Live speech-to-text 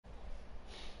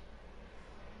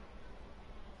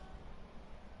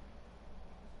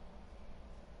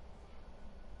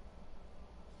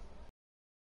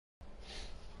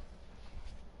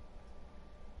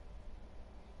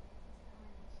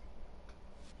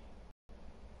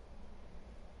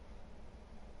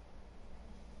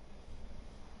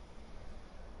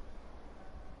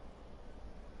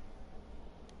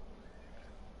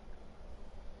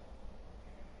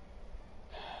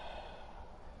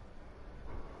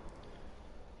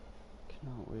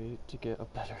Cannot wait to get a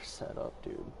better setup,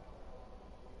 dude.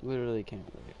 Literally can't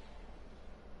wait.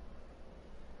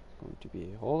 It's going to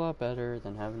be a whole lot better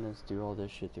than having to do all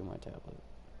this shit through my tablet.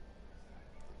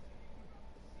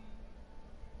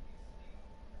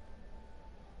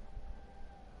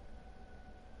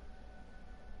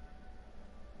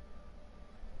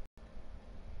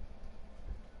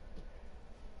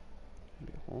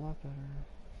 It'll be a whole lot better.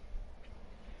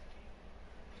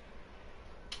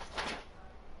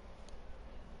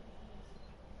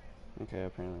 Okay,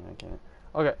 apparently I can't.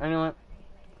 Okay, anyway.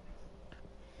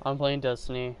 I'm playing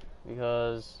Destiny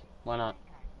because why not?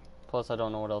 Plus I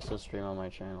don't know what else to stream on my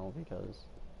channel because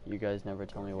you guys never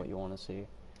tell me what you want to see.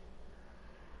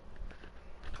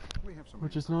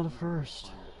 Which is not a first.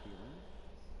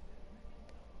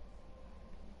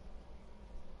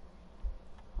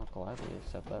 I'll gladly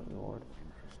accept that reward.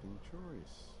 Interesting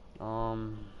choice.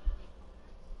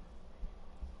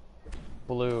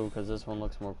 Blue, because this one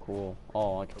looks more cool.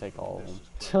 Oh, I can take all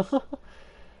of them.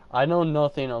 I know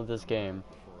nothing of this game.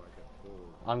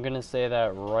 I'm gonna say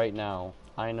that right now.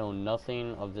 I know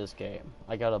nothing of this game.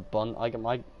 I got a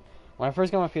when I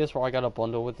first got my PS4, I got a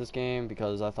bundle with this game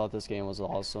because I thought this game was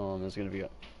awesome. It's gonna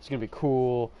be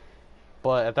cool.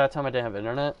 But at that time, I didn't have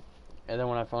internet. And then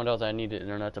when I found out that I needed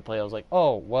internet to play, I was like,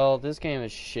 oh, well, this game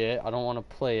is shit. I don't want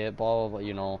to play it, blah, blah, blah,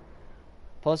 you know.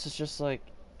 Plus, it's just like,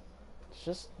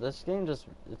 this game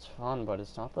it's fun, but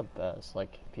it's not the best.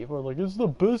 Like, people are like, it's the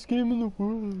best game in the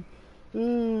world.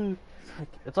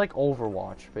 It's like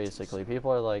Overwatch, basically.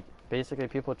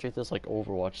 People treat this like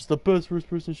Overwatch. It's the best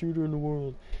first-person shooter in the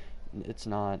world. It's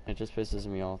not. It just pisses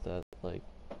me off that, like,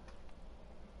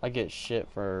 I get shit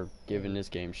for giving this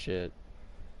game shit.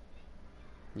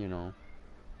 You know,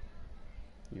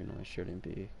 I shouldn't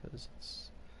be, because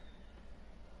it's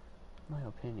my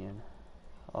opinion.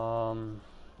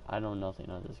 I know nothing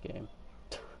of this game.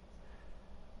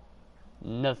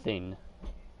 Nothing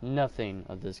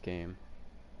of this game.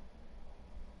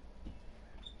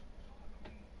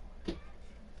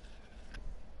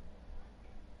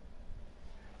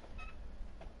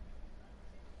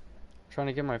 Trying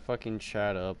to get my fucking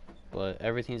chat up, but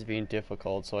everything's being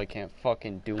difficult, so I can't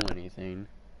fucking do anything.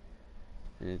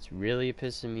 And it's really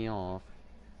pissing me off.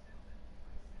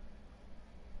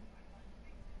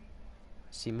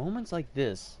 See, moments like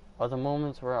this are the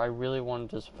moments where I really want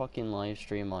to just fucking live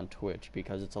stream on Twitch,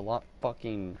 because it's a lot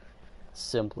fucking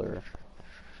simpler.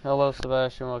 Hello,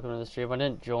 Sebastian, welcome to the stream. I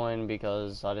didn't join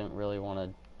because I didn't really want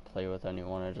to play with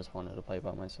anyone, I just wanted to play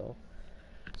by myself.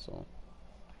 So,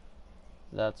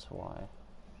 that's why.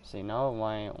 See, now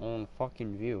my own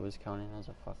fucking view is counting as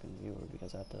a fucking viewer,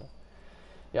 because I have to...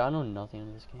 Yeah, I know nothing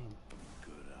in this game.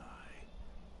 Good eye.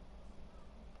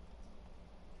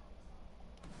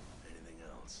 Anything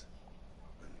else?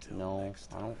 Until No,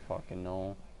 I don't fucking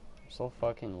know. I'm so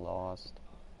fucking lost.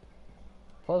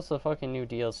 Plus, the fucking new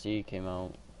DLC came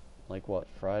out, like, what,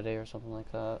 Friday or something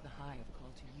like that? The Hive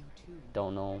called to you too.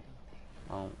 Don't know.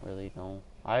 I don't really know.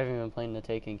 I haven't even played the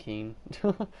Taken King.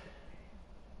 Here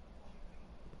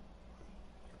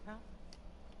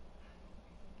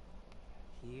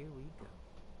we go.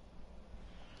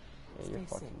 Yeah, you're Stay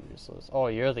fucking safe. useless. Oh,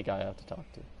 you're the guy I have to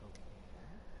talk to.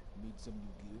 Need some new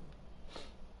gear?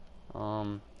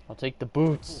 I'll take the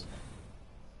boots.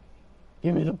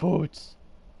 Give me the boots.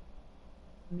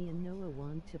 Me and Noah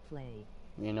want to play.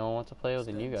 You know what to play with,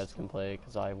 and you guys can play,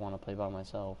 because I want to play by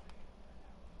myself.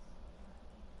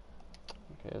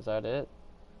 Okay, is that it?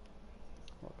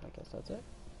 Well, I guess that's it.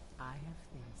 I have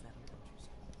things that'll interest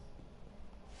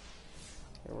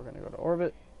you. Okay, we're gonna go to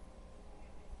orbit.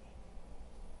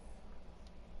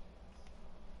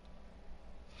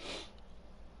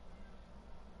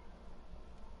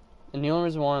 And the only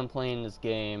reason why I'm playing this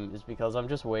game is because I'm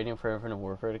just waiting for Infinite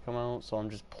Warfare to come out, so I'm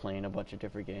just playing a bunch of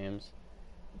different games.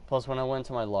 Plus, when I went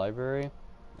to my library,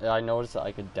 I noticed that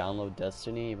I could download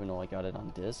Destiny even though I got it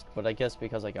on disc, but I guess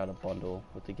because I got a bundle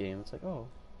with the game, it's like, oh,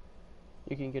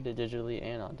 you can get it digitally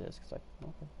and on disc. It's like,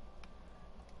 okay,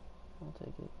 I'll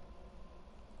take it.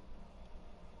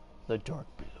 The Dark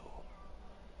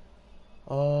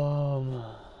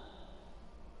Below.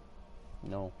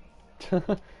 No.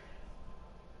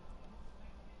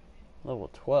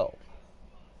 Level 12.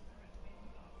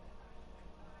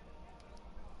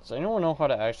 Does anyone know how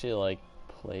to actually, like,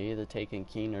 play the Taken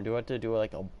King, or do I have to do,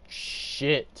 like, a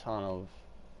shit ton of...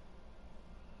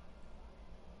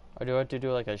 Or do I have to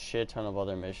do, like, a shit ton of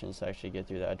other missions to actually get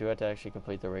through that? I do have to actually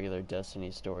complete the regular Destiny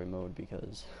story mode,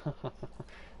 because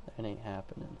that ain't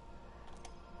happening.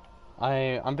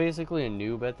 I'm basically a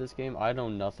noob at this game. I know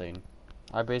nothing.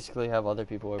 I basically have other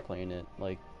people who are playing it,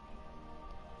 like,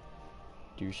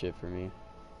 do shit for me.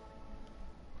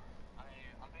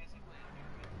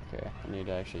 Okay, I need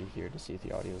to actually hear to see if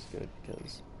the audio is good,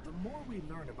 because... The more we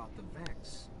learn about the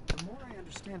Vex, the more I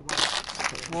understand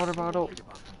why Water bottle. worried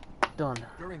about them. Done.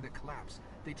 During the collapse,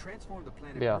 they transformed the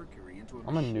planet Yeah. Mercury into a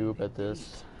I'm a machine noob they at this.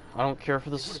 used. I don't care for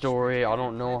the story. I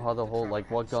don't know how the whole, like,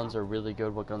 what guns are really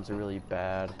good, what guns are really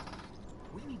bad.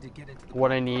 We need to get into the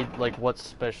What I black need, market. like,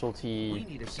 what We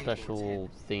need a special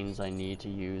things I need to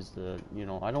use the, you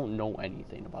know, I don't know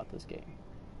anything about this game.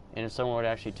 And if someone would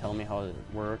actually tell me how it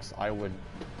works,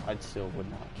 I'd still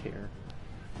would not care.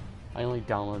 I only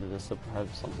downloaded this to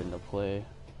have something to play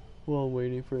while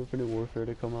waiting for Infinite Warfare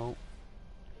to come out.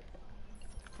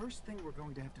 First thing we're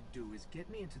going to have to do is get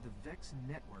me into the Vex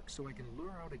network so I can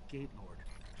lure out a Gate Lord.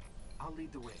 I'll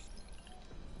lead the way.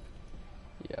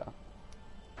 Yeah.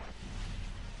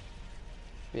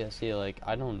 Yeah, see, like,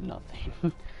 I know nothing.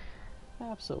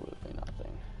 Absolutely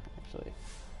nothing, actually.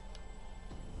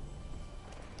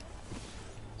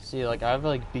 See, like, I have,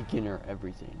 like, beginner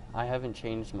everything. I haven't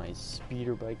changed my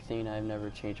speeder bike thing. I've never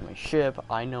changed my ship.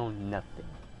 I know nothing.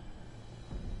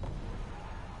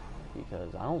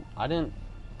 Because I didn't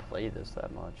play this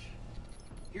that much.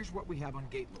 Here's what we have on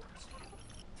Gate Lords.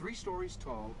 3 stories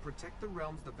tall, protect the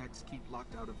realms the Vex keep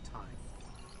locked out of time.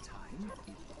 Time?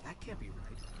 That can't be right.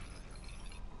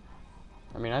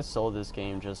 I mean, I sold this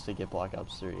game just to get Black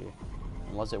Ops 3.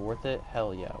 And was it worth it?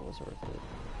 Hell yeah, it was worth it.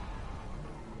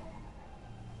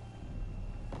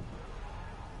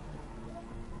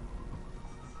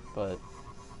 But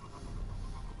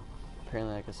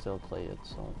apparently I can still play it,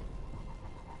 so...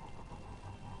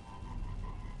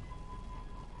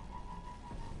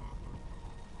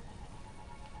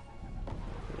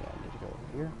 Yeah, I need to go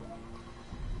over here.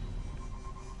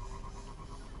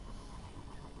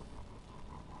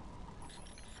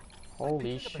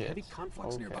 Holy shit. Heavy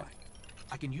conflux Okay. nearby.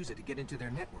 I can use it to get into their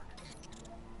network.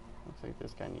 Looks like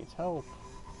this guy needs help.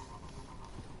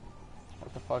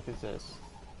 What the fuck is this?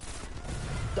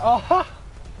 Oh!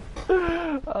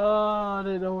 Oh, I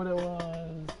didn't know what it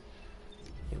was.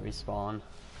 Okay, respawn.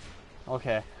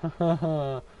 Okay.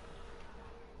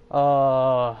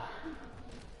 Oh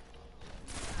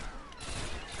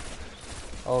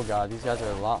god, these guys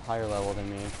are a lot higher level than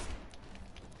me.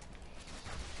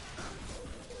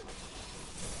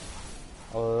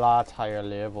 A lot higher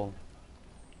level.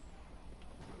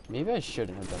 Maybe I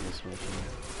shouldn't have done this mission.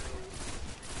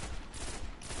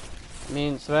 I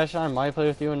mean, Sebastian, I might play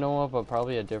with you and Noah, but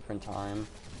probably a different time.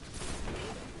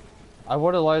 I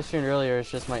would have live streamed earlier, it's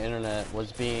just my internet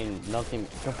was being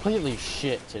completely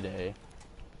shit today.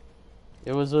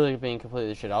 It was literally being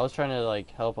completely shit. I was trying to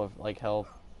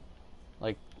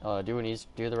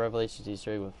do the Revelations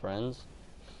Easter egg with friends.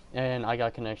 And I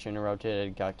got connection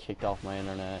interrupted, got kicked off my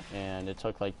internet, and it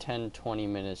took like 10-20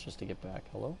 minutes just to get back.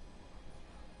 Hello?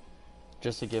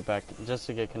 Just to get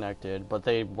connected, but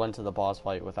they went to the boss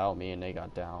fight without me and they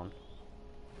got down.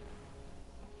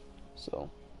 So,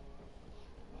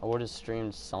 I would have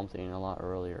streamed something a lot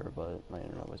earlier, but my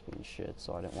internet was being shit,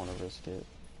 so I didn't want to risk it.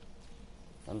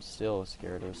 I'm still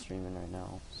scared of streaming right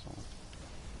now, so.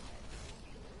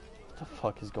 What the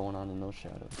fuck is going on in those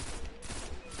shadows?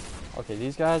 Okay,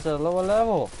 these guys are lower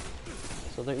level,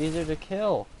 so they're easier to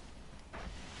kill.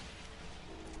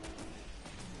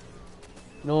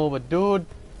 No, but dude,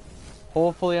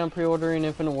 hopefully I'm pre-ordering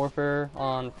Infinite Warfare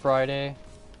on Friday.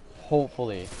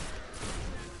 Hopefully.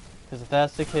 Because if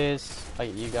that's the case,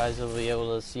 you guys will be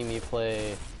able to see me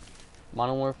play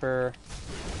Modern Warfare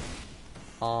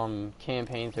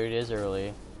campaign 30 days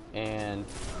early. And,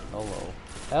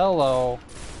 hello.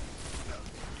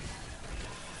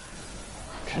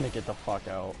 Gonna get the fuck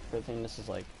out. Good thing this is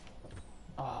like,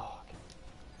 oh, okay.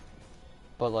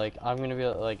 But like, I'm gonna be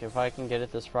like, if I can get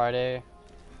it this Friday,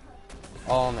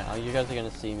 oh man, you guys are gonna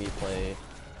see me play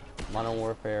Modern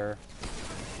Warfare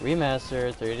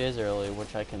Remastered 30 days early,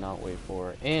 which I cannot wait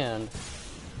for, and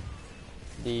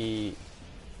the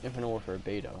Infinite Warfare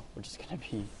Beta, which is gonna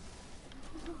be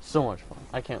so much fun.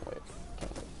 I can't wait.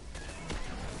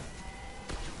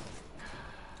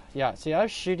 Yeah, see, I have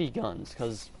shitty guns,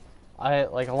 because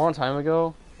like a long time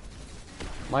ago,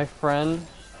 my friend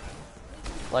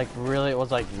was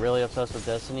really obsessed with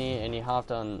Destiny, and he hopped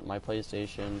on my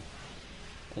PlayStation.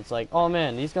 It's like, oh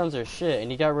man, these guns are shit, and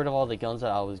he got rid of all the guns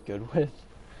that I was good with,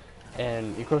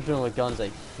 and equipped them with guns that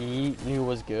he knew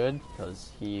was good, because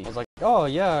he was like, oh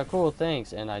yeah, cool,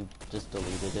 thanks, and I just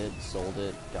deleted it, sold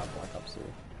it, got Black Ops 3.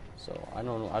 So I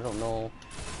don't know.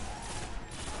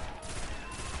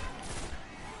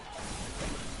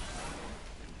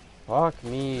 Fuck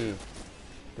me,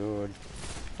 dude.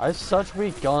 I have such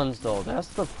weak guns, though. That's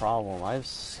the problem. I have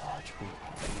such weak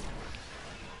guns.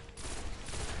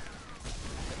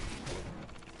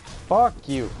 Fuck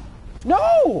you.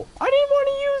 No! I didn't want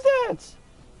to use that!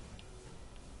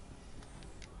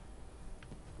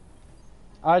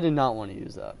 I did not want to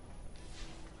use that.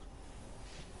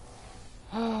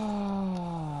 And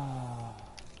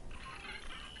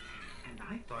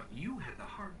I thought you had the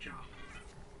hard job.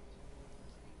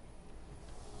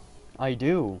 I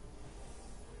do.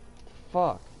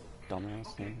 Fuck. Dumbass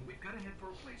Okay, thing. we've got to head for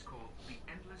a place called the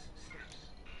Endless Steps.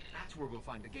 That's where we'll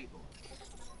find the gate lord.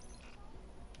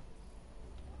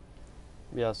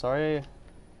 Yeah, sorry.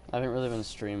 I haven't really been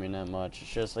streaming that much.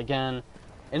 It's just, again,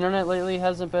 internet lately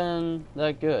hasn't been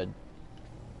that good.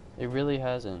 It really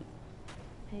hasn't.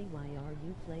 Hey, why are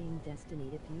you playing Destiny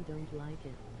if you don't like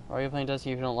it? Why are you playing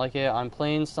Destiny if you don't like it? I'm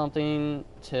playing something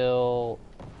till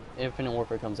Infinite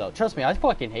Warfare comes out. Trust me, I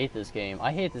fucking hate this game.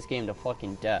 I hate this game to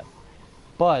fucking death.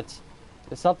 But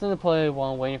it's something to play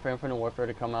while I'm waiting for Infinite Warfare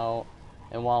to come out,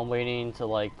 and while I'm waiting to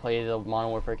like play the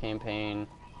Modern Warfare campaign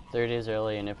 30 days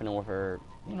early and Infinite Warfare,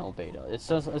 you know, beta. It's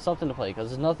something to play because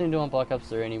there's nothing to do on Black Ops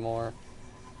 3 anymore.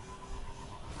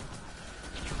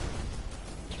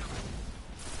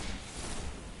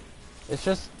 It's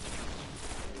just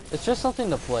something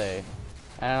to play,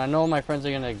 and I know my friends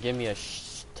are gonna give me a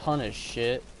ton of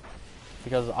shit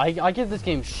because I give this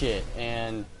game shit,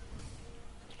 and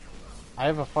I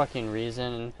have a fucking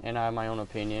reason, and I have my own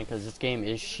opinion because this game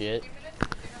is shit.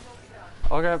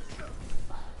 Okay.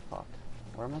 Fuck.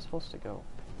 Where am I supposed to go?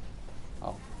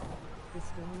 Oh. The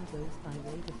story goes by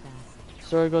way too fast.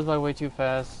 Story goes by way too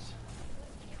fast.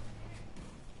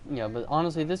 Yeah, but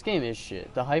honestly, this game is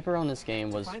shit. The hype around this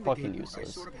game was fucking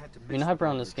useless. I mean, the hype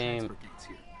around this game...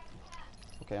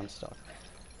 Okay, I'm stuck.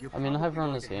 I mean, the hype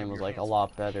around this game was, like, a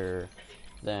lot better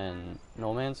than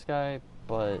No Man's Sky,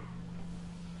 but...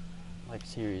 Like,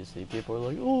 seriously, people are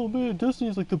like, oh man,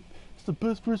 Destiny's like it's the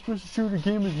best first-person shooter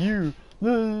game of the year.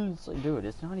 It's like, dude,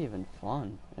 it's not even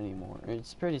fun anymore.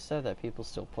 It's pretty sad that people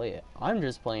still play it. I'm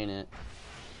just playing it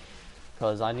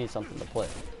because I need something to play.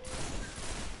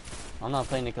 I'm not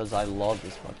playing it because I love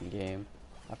this fucking game.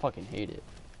 I fucking hate it.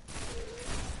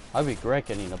 I regret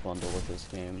getting a bundle with this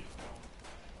game.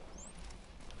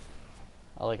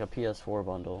 I like a PS4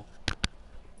 bundle.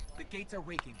 The gates are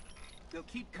waking. They'll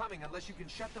keep coming unless you can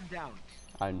shut them down.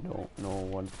 I don't know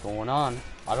what's going on.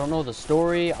 I don't know the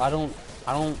story. I don't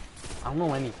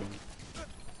know anything.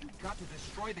 You've got to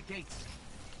destroy the gates.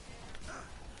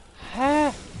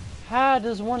 How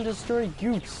does one destroy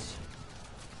Goots?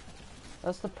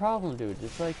 That's the problem, dude.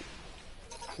 It's like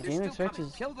the game expects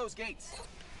is kill those gates.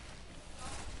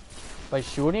 by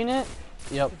shooting it.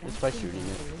 Yep, it's by Sebastian shooting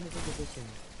got it. the limited edition.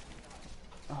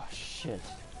 Oh shit.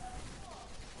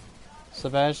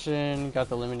 Sebastian got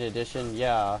the limited edition.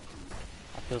 Yeah,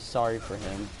 I feel sorry for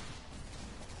him.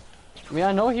 I mean,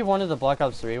 I know he wanted the Black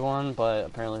Ops 3 one, but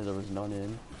apparently there was none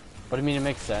in. But I mean, it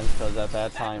makes sense because at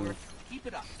that time, Keep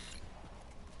it up.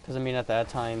 because I mean, at that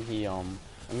time he I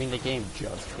mean, the game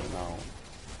just came out,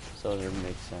 so it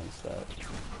makes sense that.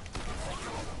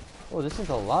 Oh, this is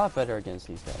a lot better against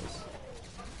these guys.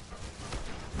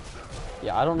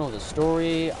 Yeah, I don't know the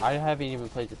story. I haven't even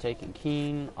played the Taken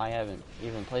King. I haven't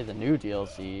even played the new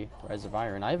DLC, Rise of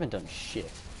Iron. I haven't done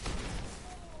shit.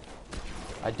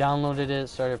 I downloaded it,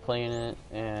 started playing it,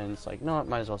 and it's like, no, I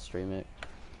might as well stream it.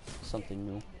 Something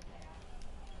new.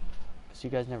 Because you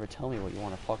guys never tell me what you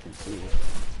want to fucking see. You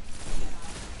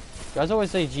guys always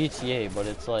say GTA, but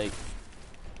it's like,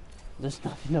 there's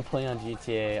nothing to play on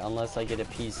GTA unless I get a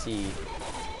PC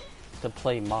to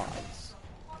play mods.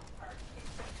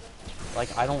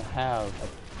 Like, I don't have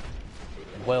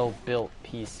a well-built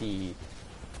PC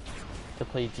to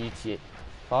play GTA.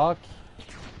 Fuck.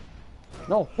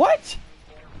 No, what?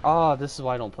 Ah, this is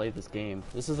why I don't play this game.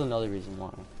 This is another reason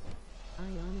why. I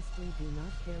honestly do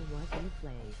not care what you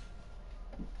play.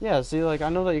 Yeah, see, like, I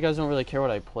know that you guys don't really care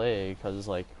what I play, because,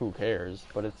 like, who cares?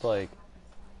 But it's like,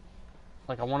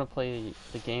 I want to play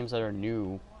the games that are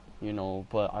new, you know,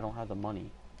 but I don't have the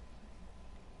money.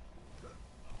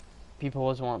 People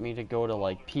always want me to go to,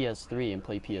 like, PS3 and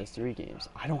play PS3 games.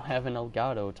 I don't have an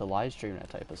Elgato to live stream that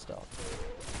type of stuff.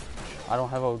 I don't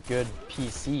have a good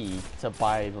PC to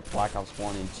buy the Black Ops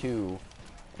 1 and 2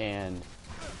 and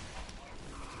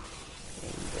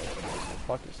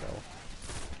fuck yourself.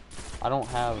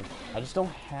 I just don't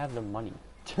have the money.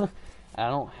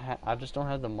 I just don't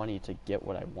have the money to get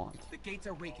what I want. The gates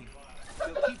are waking.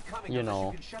 They'll keep coming You unless know,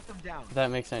 you can shut them down. if that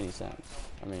makes any sense.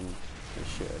 I mean, it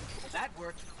should. That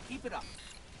worked. Keep it up.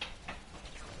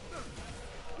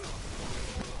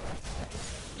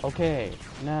 Okay,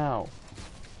 now.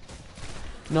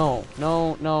 No,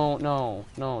 no, no, no,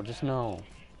 no, just no.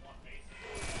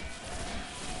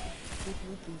 It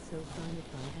would be so fun if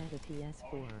I had a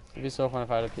PS4. It'd be so fun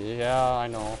if I had a P. Yeah, I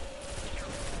know.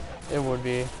 It would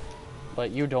be.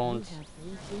 But you You don't. have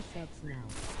 32 subs now.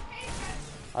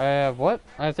 I have what?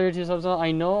 I have 32 subs now?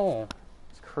 I know.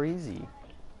 It's crazy.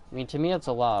 I mean, to me it's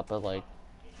a lot, but like,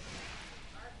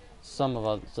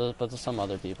 but to some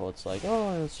other people it's like,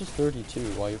 oh, it's just 32.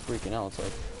 Why are you freaking out? It's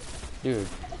like, dude,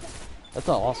 that's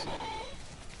not awesome.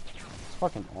 It's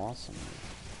fucking awesome.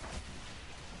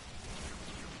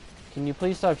 Can you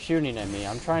please stop shooting at me?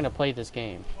 I'm trying to play this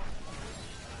game.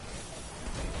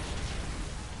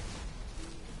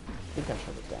 I think I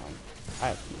shut it down. I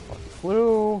have no fucking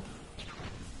clue.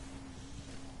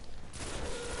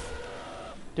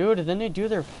 Dude, and then they do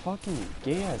their fucking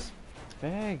gay ass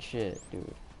bag shit,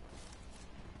 dude.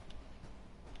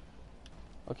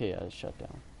 Okay, yeah, it's shut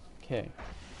down. Okay.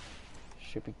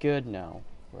 Should be good now,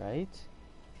 right?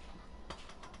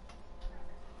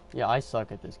 Yeah, I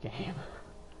suck at this game.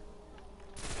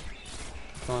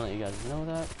 Just wanna let you guys know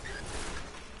that.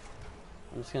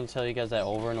 I'm just gonna tell you guys that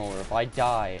over and over. If I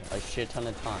die a shit ton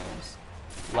of times,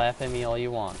 laugh at me all you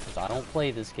want, because I don't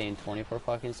play this game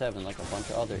 24/7 like a bunch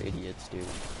of other idiots do.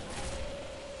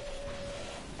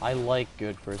 I like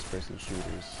good first-person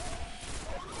shooters.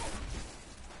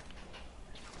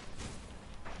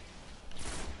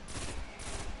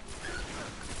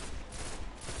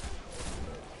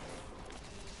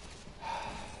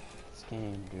 This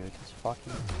game, dude. This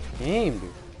fucking game,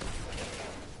 dude.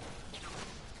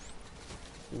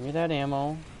 Give me that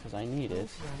ammo, because I need it.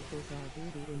 Pulse rifles are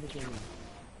booty in the game.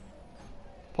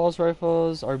 Pulse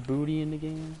rifles are booty in the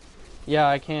game. Yeah,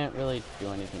 I can't really do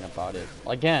anything about it.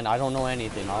 Again, I don't know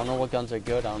anything. I don't know what guns are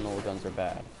good. I don't know what guns are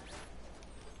bad.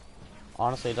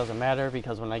 Honestly, it doesn't matter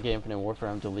because when I get Infinite Warfare,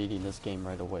 I'm deleting this game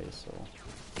right away, so.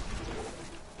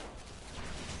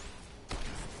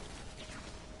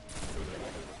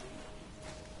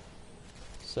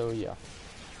 So, yeah.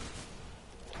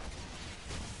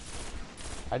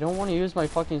 I don't want to use my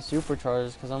fucking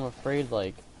superchargers because I'm afraid,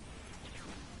 like,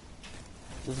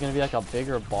 this is gonna be like a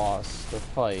bigger boss to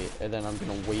fight, and then I'm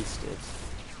gonna waste it.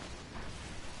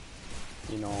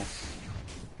 You know.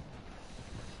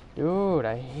 Dude,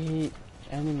 I hate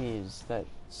enemies that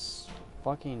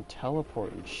fucking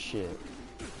teleport and shit.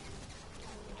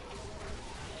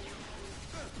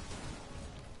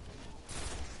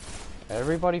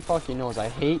 Everybody fucking knows I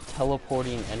hate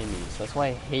teleporting enemies. That's why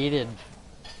I hated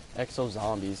Exo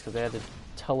Zombies, because they had the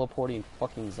teleporting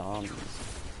fucking zombies.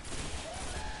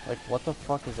 Like, what the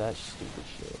fuck is that stupid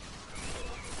shit?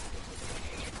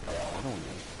 I don't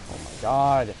know. Oh my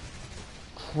god.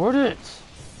 Quit it!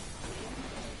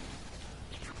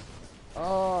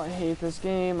 Oh, I hate this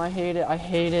game. I hate it. I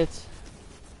hate it.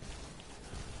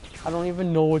 I don't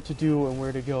even know what to do and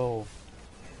where to go.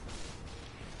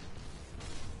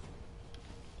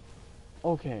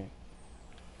 Okay.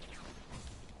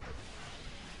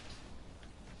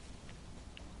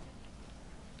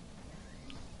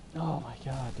 Oh my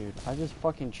god, dude. I just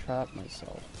fucking trapped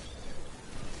myself.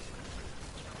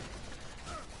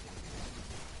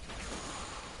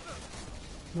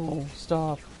 No,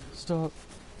 stop. Stop.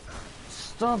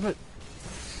 Stop it.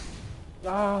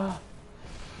 Ah.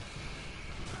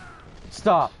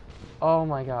 Stop. Oh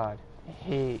my god. I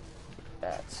hate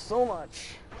that so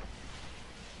much.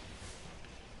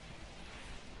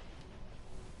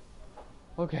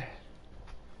 Okay.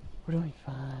 We're doing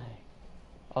fine.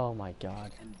 Oh my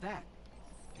god. And that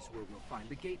is where we'll find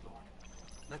the Gate Lord.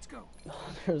 Let's go.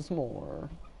 There's more.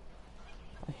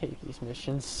 I hate these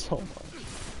missions so much.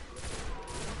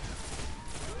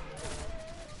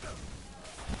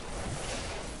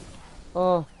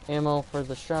 Oh, ammo for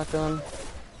the shotgun.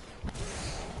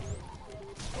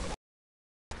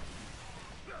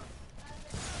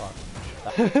 Fuck.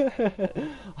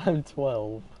 I'm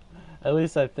 12. At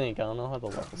least I think. I don't know how the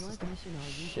level system.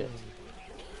 Shit.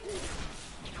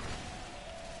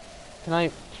 Can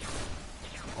I?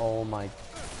 Oh my.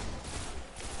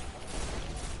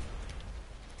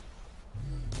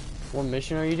 What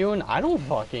mission are you doing? I don't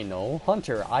fucking know.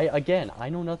 Hunter, I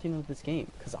know nothing of this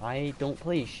game because I don't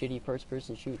play shitty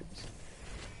first-person shooters.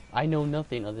 I know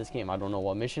nothing of this game. I don't know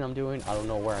what mission I'm doing. I don't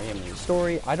know where I am in the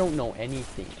story. I don't know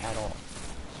anything at all.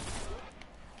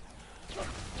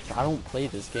 I don't play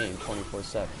this game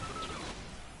 24/7.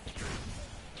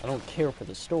 I don't care for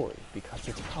the story because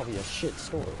it's probably a shit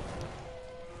story.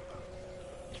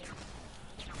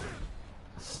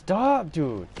 Stop,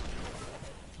 dude.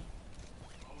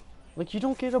 Like, you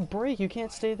don't get a break. You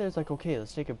can't stay there. It's like, okay,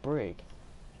 let's take a break.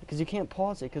 Because you can't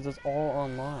pause it because it's all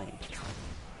online.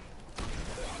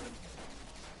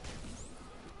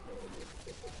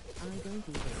 I don't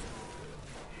either.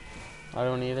 I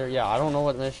don't either. Yeah, I don't know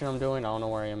what mission I'm doing. I don't know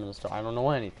where I am in the story. I don't know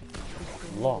anything.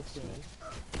 I'm lost, man.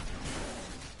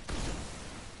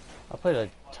 I played a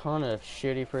ton of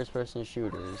shitty first-person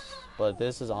shooters, but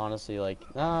this is honestly like,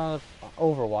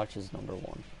 Overwatch is number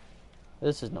 1.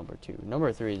 This is number 2.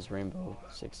 Number 3 is Rainbow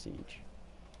Six Siege.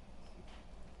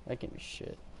 That game is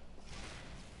shit.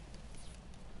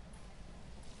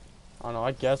 I don't know,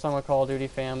 I guess I'm a Call of Duty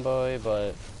fanboy,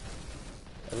 but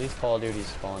at least Call of Duty's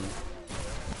fun.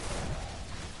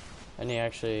 And they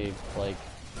actually, like,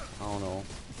 I don't know,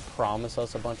 promise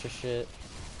us a bunch of shit,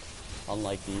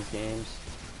 unlike these games.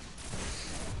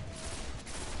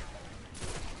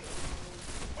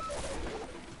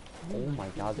 Oh my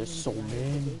god, there's so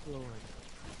many.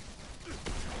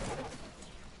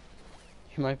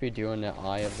 You might be doing the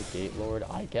Eye of the Gate Lord,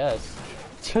 I guess.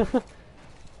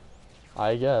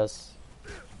 I guess.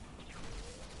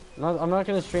 I'm not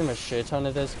gonna stream a shit ton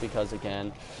of this because,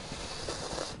 again,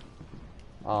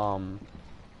 I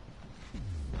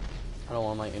don't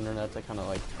want my internet to kind of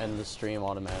like end the stream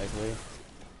automatically.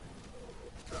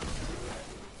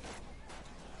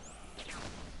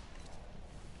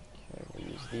 Okay, we'll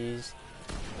use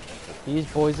these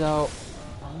boys out.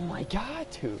 Oh my god,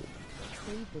 dude.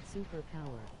 Save the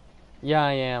superpower. Yeah,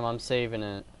 I am. I'm saving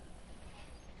it.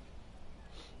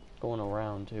 Going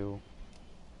around too.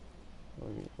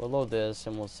 We'll load this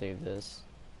and we'll save this.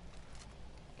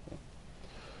 Okay.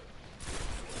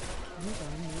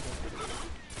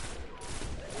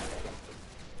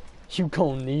 You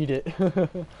gon' need it.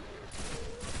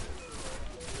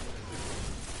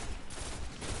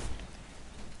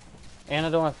 And I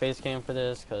don't have face cam for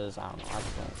this because I don't know.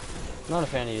 I'm not a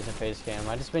fan of using face cam.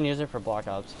 I just been using it for Black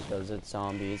Ops because it's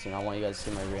zombies and I want you guys to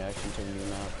see my reaction to the new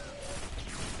map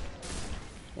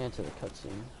and to the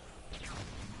cutscene.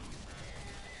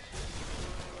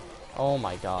 Oh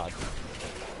my god.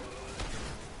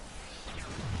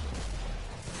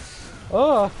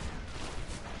 Oh!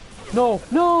 No!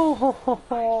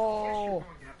 No!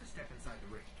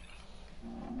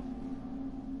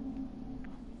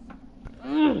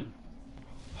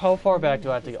 How far back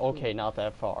do I have to go? Okay, not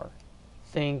that far.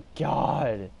 Thank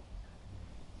God.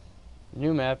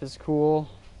 New map is cool.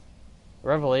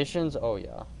 Revelations? Oh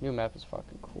yeah. New map is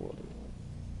fucking cool, dude.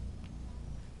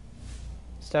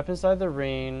 Step inside the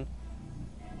ring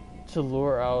to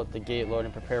lure out the gate lord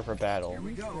and prepare for battle.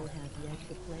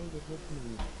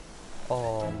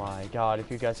 Oh my god, if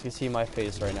you guys can see my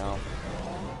face right now.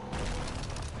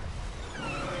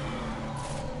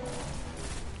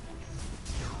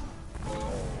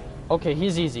 Okay,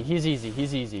 he's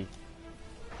easy.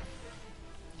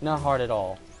 Not hard at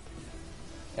all.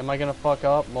 Am I gonna fuck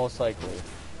up? Most likely.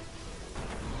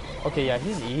 Okay, yeah,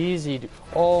 he's easy.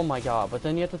 Oh my god, but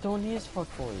then you have to throw in these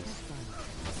fuckboys.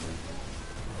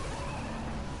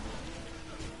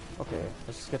 Okay,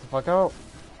 let's just get the fuck out.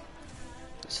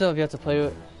 Still have yet to play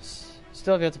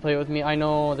with me. I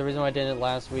know the reason why I didn't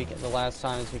the last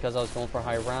time is because I was going for a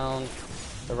high round.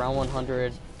 The round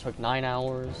 100 took 9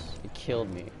 hours. It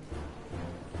killed me.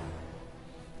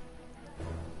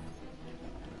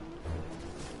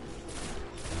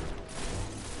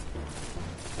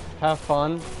 Have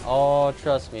fun? Oh,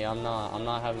 trust me, I'm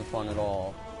not having fun at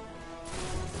all.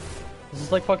 This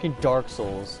is like fucking Dark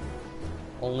Souls.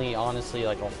 Only, honestly,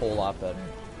 like a whole lot better.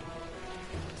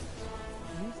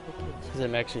 Because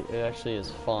it actually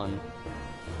is fun.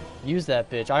 Use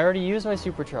that bitch. I already used my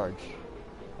supercharge.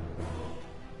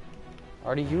 I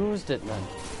already used it, man.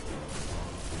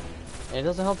 And it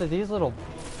doesn't help that these little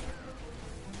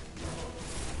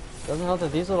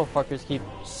fuckers keep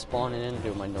spawning in,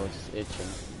 dude. My nose is itching.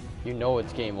 You know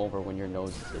it's game over when your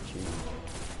nose is itchy.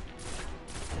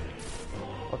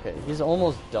 Okay, he's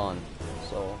almost done,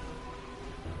 so...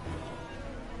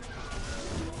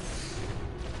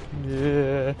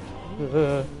 Yeah.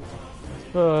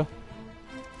 Okay,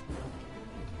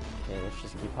 let's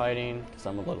just keep hiding, because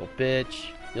I'm a little bitch.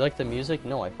 You like the music?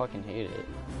 No, I fucking hate it.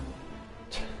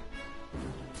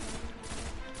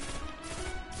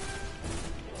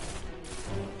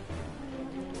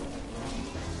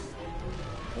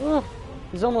 Oh,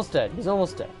 he's almost dead. This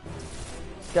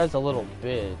guy's a little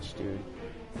bitch, dude.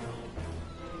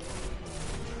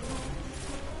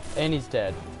 And he's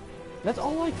dead. That's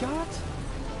all I got?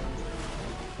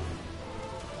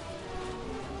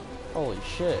 Holy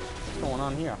shit. What's going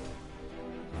on here?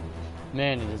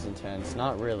 Man, it is intense.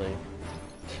 Not really.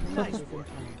 Nice work.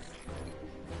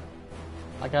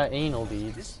 I got anal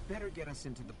This beads. better get us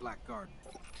into the Black Garden.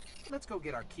 Let's go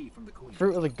get our key from the Queen.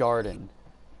 Fruit of the Garden.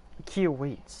 The key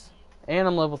awaits. And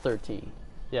I'm level 13.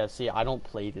 Yeah, see, I don't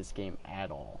play this game at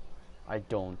all. I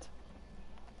don't.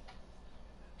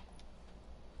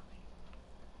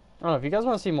 I don't know if you guys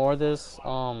want to see more of this.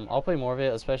 I'll play more of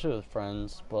it, especially with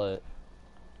friends. But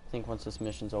I think once this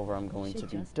mission's over, I'm going to Shit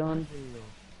be just done. got real.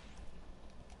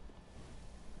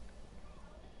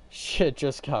 Shit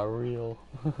just got real.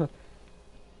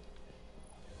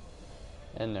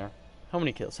 In there. How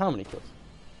many kills? How many kills?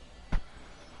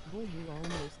 Boy, you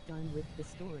almost done with the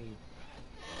story.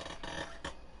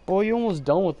 Boy, you almost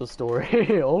done with the story.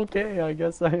 Okay, I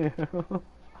guess I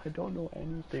I don't know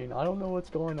anything. I don't know what's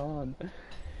going on.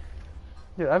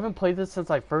 Dude, I haven't played this since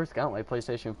I first got my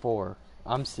PlayStation 4.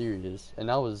 I'm serious. And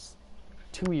that was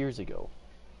 2 years ago.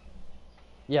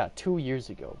 Yeah, 2 years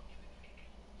ago.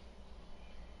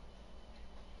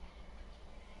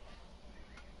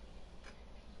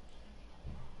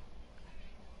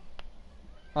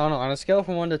 I don't know, on a scale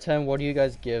from 1 to 10, what do you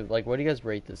guys give, like, what do you guys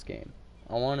rate this game?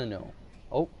 I want to know.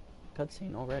 Oh,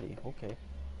 cutscene already, okay.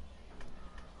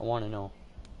 I want to know.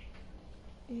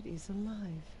 It is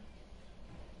alive.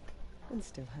 And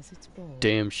still has its balls.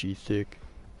 Damn, she thick.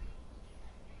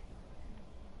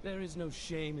 There is no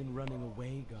shame in running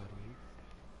away, Guardian.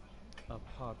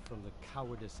 Apart from the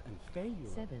cowardice and failure,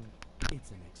 7.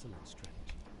 it's an excellent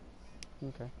strategy.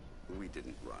 Okay. We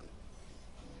didn't run.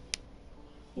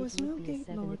 Was It no would be a Gate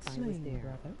 7 Lord if I was slain, there.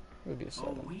 brother? It would be a Oh,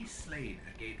 7. we slayed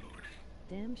a Gate Lord.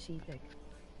 Damn, she thick.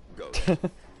 Ghost.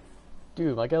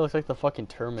 Dude, my guy looks like the fucking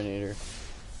Terminator.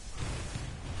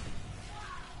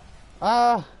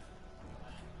 Ah!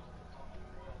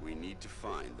 We need to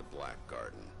find the Black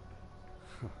Garden.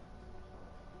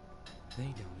 They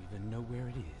don't even know where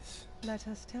it is. Let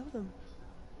us tell them.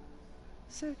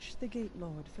 Search the Gate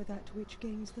Lord for that which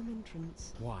gains them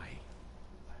entrance. Why?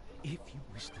 If you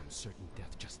wish them certain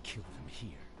death, just kill them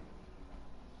here.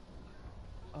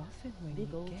 Often when Big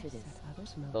you old guess titties. that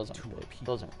others know. Those To aren't a big. people.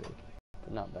 Those aren't big.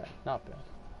 But not bad. Not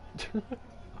bad.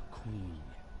 A queen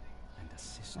and a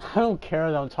sister. I don't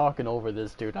care that I'm talking over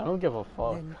this dude. I don't give a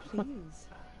fuck. Then please,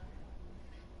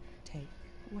 take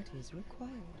what is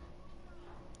required.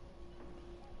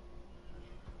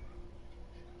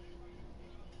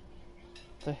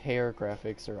 The hair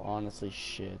graphics are honestly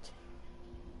shit.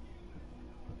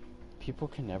 People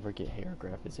can never get hair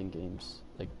graphics in games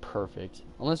like perfect.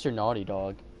 Unless you're Naughty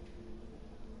Dog.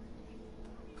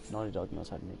 Naughty Dog knows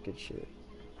how to make good shit.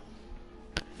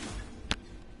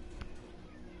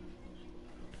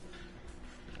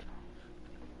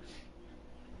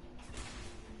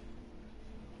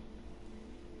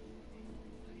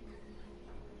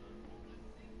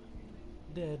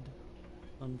 Dead,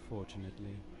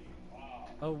 unfortunately.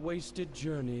 A wasted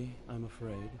journey, I'm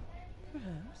afraid.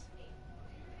 Perhaps.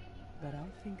 But I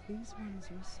think these ones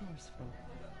resourceful.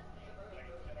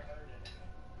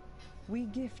 We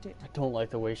gift it. I don't like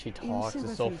the way she talks. It's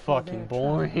so sympathy for fucking their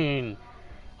boring.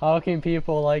 How can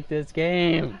people like this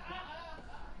game?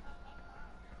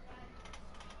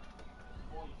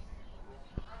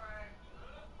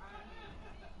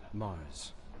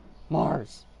 Mars.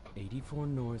 Mars. 84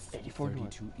 north, 84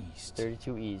 north. 32 east.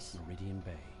 32 East. Meridian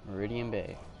Bay. Meridian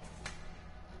Bay.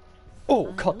 Oh,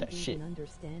 I cut don't that shit. even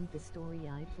understand the story.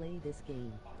 I play this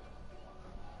game.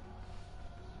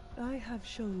 I have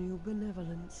shown you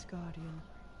benevolence, Guardian.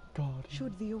 God.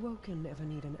 Should the Awoken ever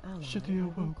need an ally, Should the I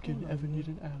will Awoken call ever on need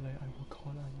you an ally, I will call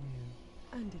on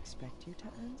you. and expect you to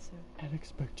answer. And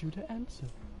expect you to answer.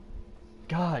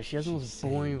 God, she has the She's most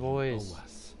boring saying you voice. owe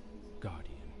us, Guardian.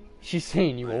 She's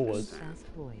saying you I owe us. understand.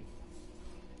 Fast boy.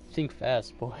 Think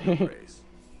fast, boy. Praise.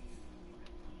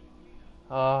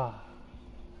 Ah.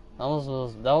 That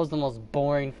was the most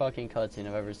boring fucking cutscene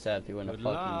I've ever sat through in a Good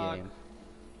fucking luck. game.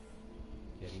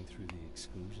 Getting through the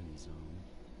exclusion zone.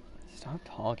 Stop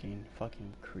talking,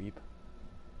 fucking creep.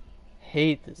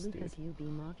 Hate this Lucas, dude. you be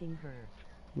mocking her.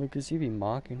 Lucas, you be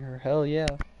mocking her. Hell yeah.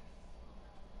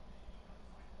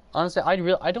 Honestly,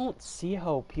 I don't see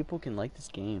how people can like this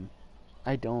game.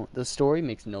 I don't. The story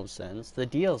makes no sense. The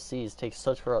DLCs take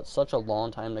such a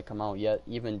long time to come out, yet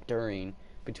even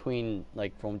between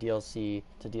like from DLC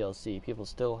to DLC, people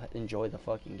still enjoy the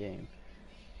fucking game.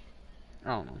 I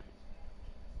don't know.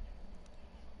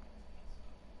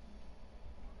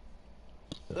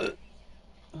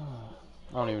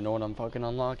 I don't even know what I'm fucking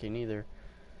unlocking either.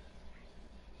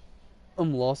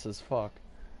 I'm lost as fuck.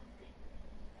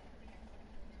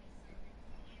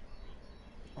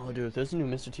 Oh, dude, if there's a new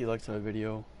Mr. T Lexi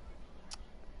video,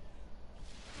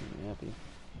 I'm happy.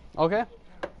 Okay.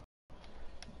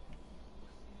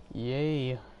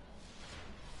 Yay.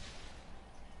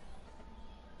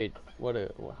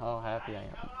 Wait, how happy I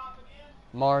am.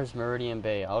 Mars, Meridian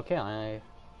Bay. Okay, I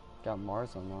got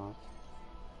Mars unlocked.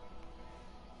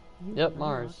 You Yep, be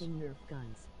Mars. unlocking Nerf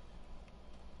guns.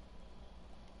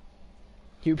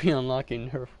 You be unlocking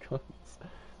Nerf guns.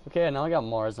 Okay, now I got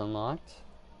Mars unlocked.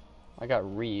 I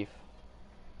got Reef.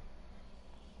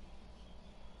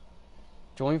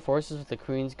 Join forces with the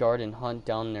Queen's Guard and hunt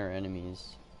down their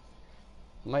enemies.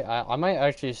 I might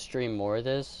actually stream more of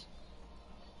this,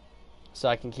 so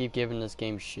I can keep giving this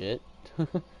game shit.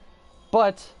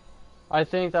 But I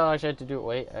think that I actually have to do it.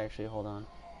 Wait, actually, hold on.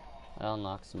 I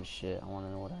unlocked some shit. I want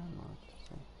to know what I unlocked.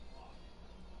 So.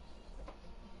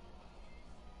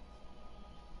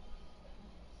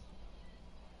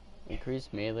 Increase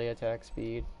melee attack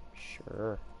speed?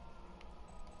 Sure.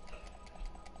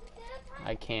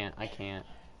 I can't.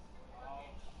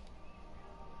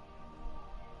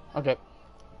 Okay.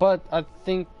 But I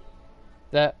think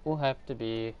that will have to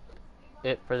be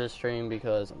it for this stream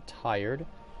because I'm tired.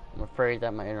 I'm afraid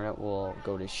that my internet will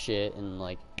go to shit and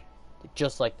like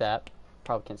just like that.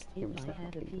 Probably can't hear me. If I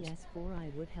had a PS4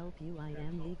 I would help you. I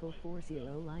am legal 40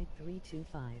 light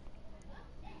 325.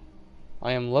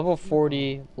 I am level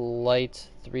 40 light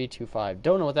 325.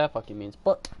 Don't know what that fucking means,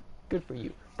 but good for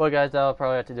you. But guys, that'll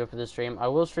probably have to do it for this stream. I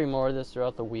will stream more of this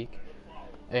throughout the week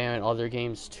and other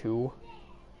games too.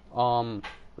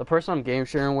 The person I'm game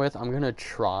sharing with, I'm gonna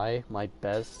try my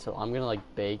best. So I'm gonna like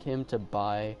beg him to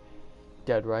buy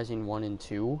Dead Rising 1 and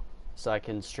 2 so I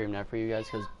can stream that for you guys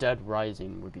because Dead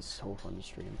Rising would be so fun to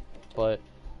stream. But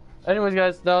anyways,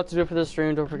 guys, that'll have to do it for this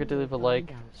stream. Don't forget to leave a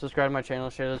like, subscribe to my channel,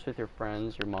 share this with your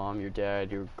friends, your mom, your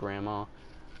dad, your grandma,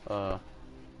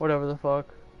 whatever the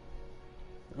fuck.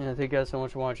 And thank you guys so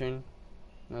much for watching.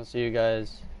 And I'll see you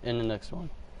guys in the next one.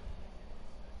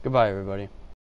 Goodbye, everybody.